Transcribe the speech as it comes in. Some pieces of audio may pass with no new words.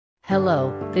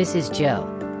Hello, this is Joe.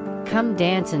 Come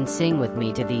dance and sing with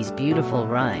me to these beautiful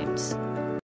rhymes.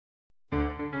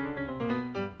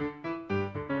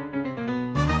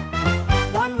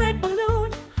 One red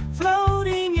balloon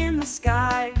floating in the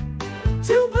sky.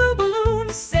 Two blue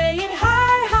balloons saying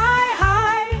hi, hi,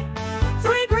 hi.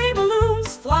 Three green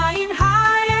balloons flying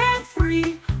high and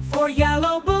free. Four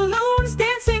yellow balloons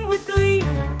dancing with glee.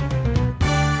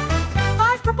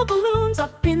 Five purple balloons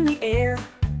up in the air.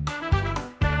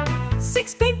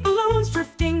 Six pink balloons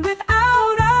drifting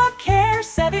without a care.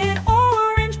 Seven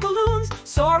orange balloons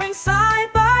soaring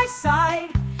side by side.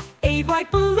 Eight white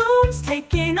balloons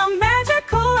taking a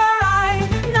magical ride.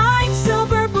 Nine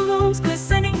silver balloons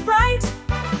glistening bright.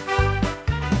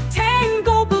 10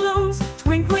 gold balloons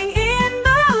twinkling in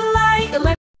the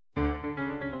light.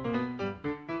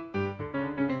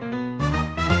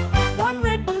 One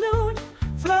red balloon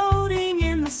floating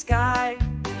in the sky.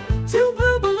 Two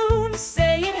blue balloons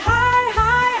saying hi,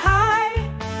 hi,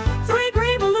 hi. Three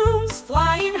green balloons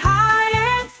flying high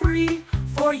and free.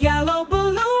 Four yellow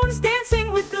balloons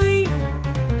dancing with glee.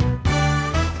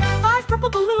 Five purple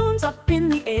balloons up in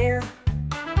the air.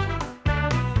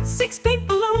 Six pink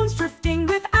balloons drifting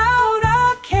without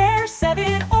a care.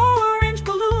 Seven orange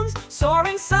balloons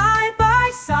soaring side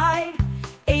by side.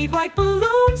 Eight white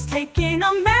balloons taking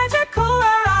a magical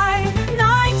ride.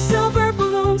 Nine silver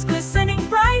balloons glistening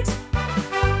bright.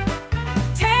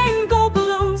 10 gold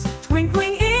balloons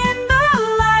twinkling in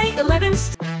the light. 11.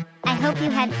 I hope you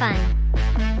had fun.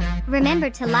 Remember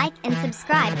to like and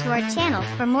subscribe to our channel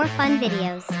for more fun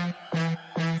videos.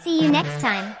 See you next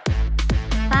time.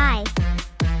 Bye.